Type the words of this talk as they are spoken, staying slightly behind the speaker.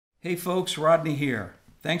Hey folks, Rodney here.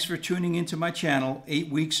 Thanks for tuning into my channel,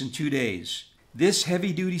 8 weeks and 2 days. This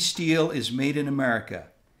heavy-duty steel is made in America.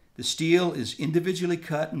 The steel is individually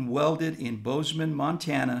cut and welded in Bozeman,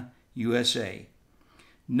 Montana, USA.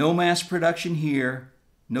 No mass production here.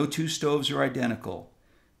 No two stoves are identical.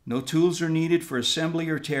 No tools are needed for assembly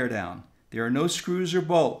or teardown. There are no screws or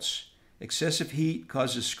bolts. Excessive heat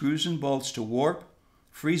causes screws and bolts to warp,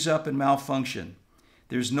 freeze up, and malfunction.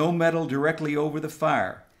 There's no metal directly over the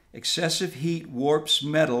fire. Excessive heat warps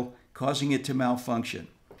metal, causing it to malfunction.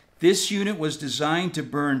 This unit was designed to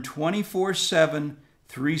burn 24/7,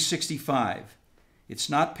 365. It's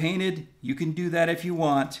not painted. You can do that if you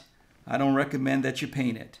want. I don't recommend that you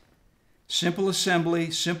paint it. Simple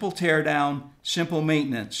assembly, simple teardown, simple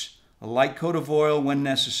maintenance. A light coat of oil when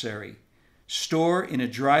necessary. Store in a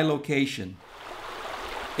dry location.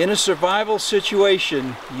 In a survival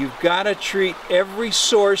situation, you've got to treat every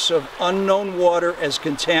source of unknown water as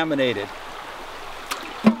contaminated.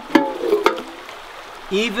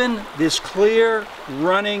 Even this clear,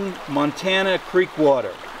 running Montana creek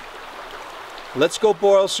water. Let's go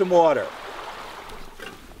boil some water.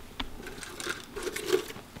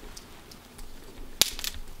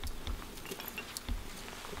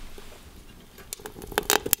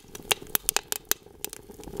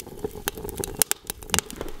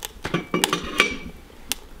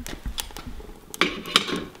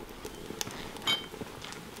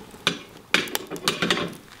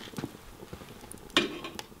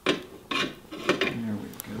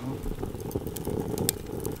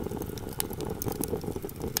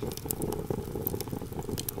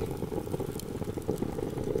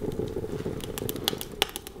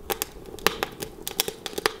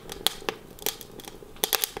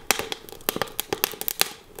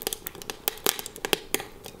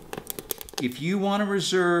 If you want to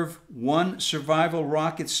reserve one survival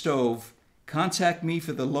rocket stove, contact me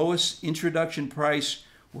for the lowest introduction price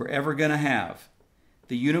we're ever going to have.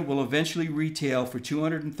 The unit will eventually retail for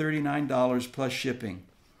 $239 plus shipping.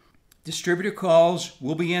 Distributor calls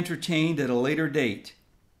will be entertained at a later date.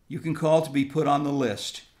 You can call to be put on the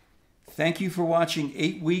list. Thank you for watching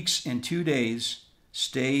 8 weeks and 2 days.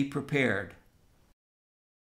 Stay prepared.